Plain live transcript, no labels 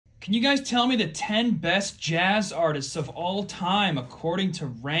Can you guys tell me the 10 best jazz artists of all time according to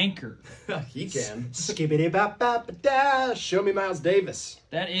Ranker? He can. Skibbity-bop-bop-da. Show me Miles Davis.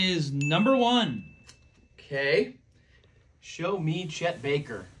 That is number 1. Okay. Show me Chet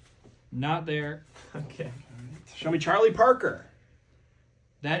Baker. Not there. Okay. Show me Charlie Parker.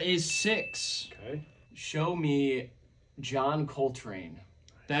 That is 6. Okay. Show me John Coltrane.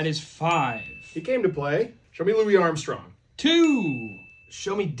 That is 5. He came to play. Show me Louis Armstrong. 2.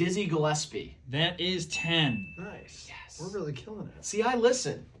 Show me Dizzy Gillespie. That is 10. Nice. Yes. We're really killing it. See, I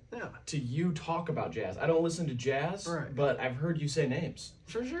listen Yeah. to you talk about jazz. I don't listen to jazz, Right. but I've heard you say names.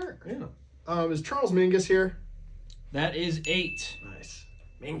 For sure. Yeah. Is Charles Mingus here? That is 8. Nice.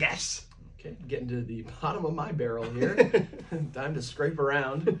 Mingus. Okay, getting to the bottom of my barrel here. Time to scrape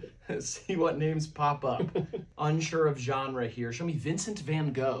around, see what names pop up. Unsure of genre here. Show me Vincent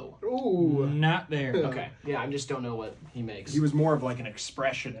van Gogh. Ooh. Not there. Okay, yeah, I just don't know what he makes. He was more of like an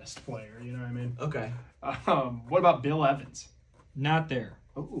expressionist player, you know what I mean? Okay. What about Bill Evans? Not there.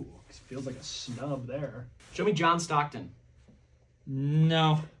 Ooh, feels like a snub there. Show me John Stockton.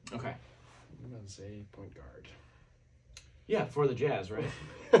 No. Okay. I'm gonna say point guard. Yeah, for the Jazz, right?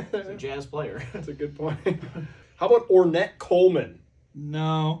 He's a jazz player. That's a good point. How about Ornette Coleman?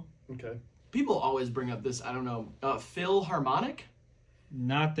 No. Okay. People always bring up this, I don't know, Phil Harmonic?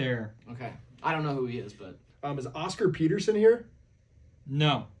 Not there. Okay. I don't know who he is, but... Is Oscar Peterson here?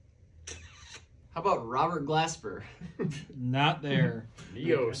 No. How about Robert Glasper? Not there.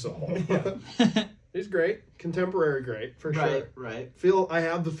 Neo Soul. He's great. Contemporary great, for sure. Right. I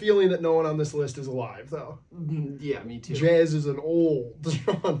have the feeling that no one on this list is alive, though. Yeah, me too. Jazz is an old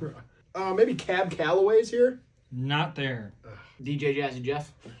genre. Maybe Cab Calloway's here? Not there. DJ Jazzy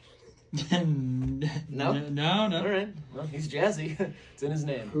Jeff? No? No. All right. Well, he's jazzy. It's in his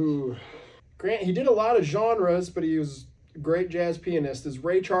name. Ooh. Grant, he did a lot of genres, but he was a great jazz pianist. Is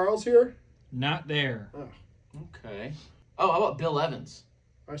Ray Charles here? Not there. Okay. Oh, how about Bill Evans?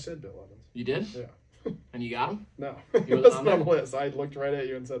 I said Bill Evans. You did? Yeah. And you got him? No. He wasn't That's on not on the there? list. I looked right at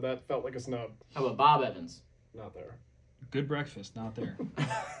you and said that felt like a snub. How about Bob Evans? Not there. Good breakfast. Not there.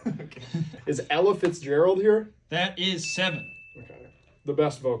 Okay. Is Ella Fitzgerald here? That is 7. Okay. The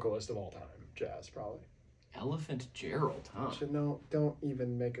best vocalist of all time. Jazz, probably. Elephant Gerald, huh? No, don't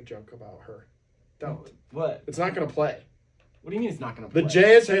even make a joke about her. Don't. What? It's not going to play. What do you mean it's not going to The play?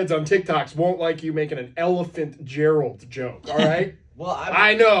 jazz heads on TikToks won't like you making an Elephant Gerald joke, all right? Well,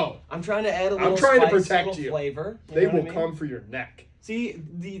 I know. I'm trying to add a little trying to spice, protect little you. flavor. You They know what will I mean? come for your neck. See,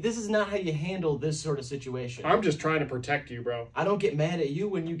 this is not how you handle this sort of situation. I'm just trying to protect you, bro. I don't get mad at you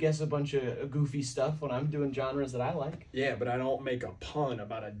when you guess a bunch of goofy stuff when I'm doing genres that I like. Yeah, but I don't make a pun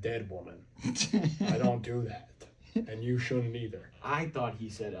about a dead woman. I don't do that. And you shouldn't either. I thought he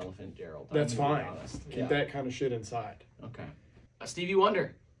said Elephant Gerald. That's I'm gonna be fine. honest. Keep Yeah. that kind of shit inside. Okay. Stevie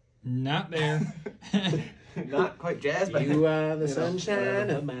Wonder. Not there. Not quite jazz, but You are the know, sunshine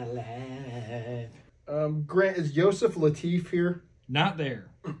whatever. of my life. Grant, is Yosef Lateef here? Not there.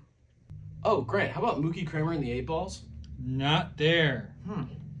 Oh, Grant, how about Mookie Kramer and the Eight Balls? Not there.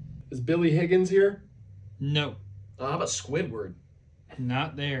 Is Billy Higgins here? No. How about Squidward?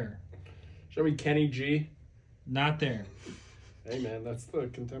 Not there. Show me Kenny G. Not there. Hey, man, that's the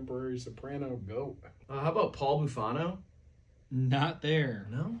contemporary soprano goat. How about Paul Bufano? Not there.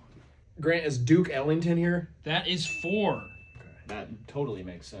 No. Grant, is Duke Ellington here? That is 4. That totally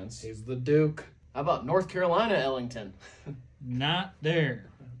makes sense. He's the Duke. How about North Carolina Ellington? Not there.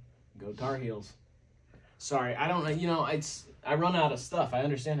 Go Tar Heels. Sorry, I don't. I run out of stuff. I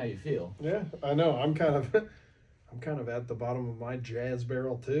understand how you feel. Yeah, I know. I'm kind of at the bottom of my jazz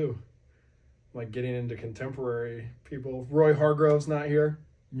barrel too. Like getting into contemporary people. Roy Hargrove's not here.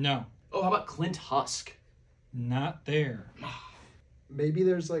 No. Oh, how about Clint Husk? Not there. Maybe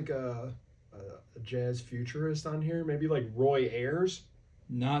there's like a jazz futurist on here. Maybe like Roy Ayers.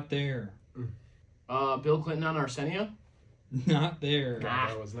 Not there. Bill Clinton on Arsenio? Not there. God,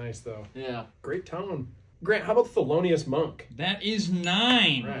 that was nice though. Yeah. Great tone. Grant, how about Thelonious Monk? That is 9.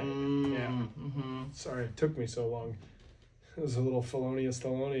 Right. Yeah. Mm-hmm. Sorry it took me so long. It was a little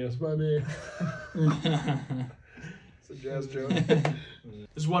Thelonious by me. It's a jazz joke.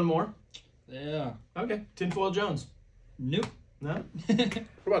 There's one more. Yeah. Okay. Tinfoil Jones. Nope. No? What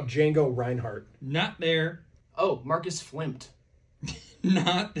about Django Reinhardt? Not there. Oh, Marcus Flimt.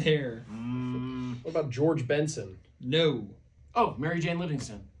 Not there. What about George Benson? No. Oh, Mary Jane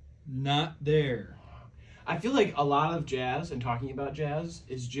Livingston. Not there. I feel like a lot of jazz and talking about jazz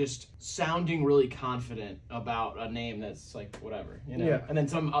is just sounding really confident about a name that's like whatever, you know? Yeah. And then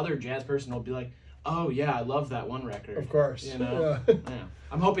some other jazz person will be like, Oh, yeah, I love that one record. Of course. You know? Yeah. Yeah.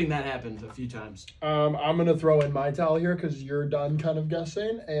 I'm hoping that happens a few times. I'm going to throw in my tally here because you're done kind of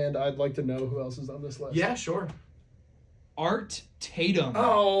guessing, and I'd like to know who else is on this list. Yeah, sure. Art Tatum.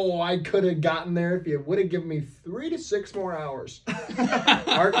 Oh, I could have gotten there if you would have given me 3 to 6 more hours.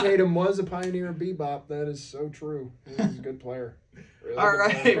 Art Tatum was a pioneer of bebop. That is so true. He was a good player. Really All good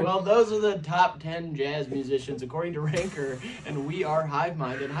right, player. well, those are the top 10 jazz musicians according to Ranker, and we are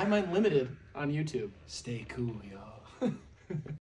HiveMind and HiveMind Limited on YouTube. Stay cool, y'all.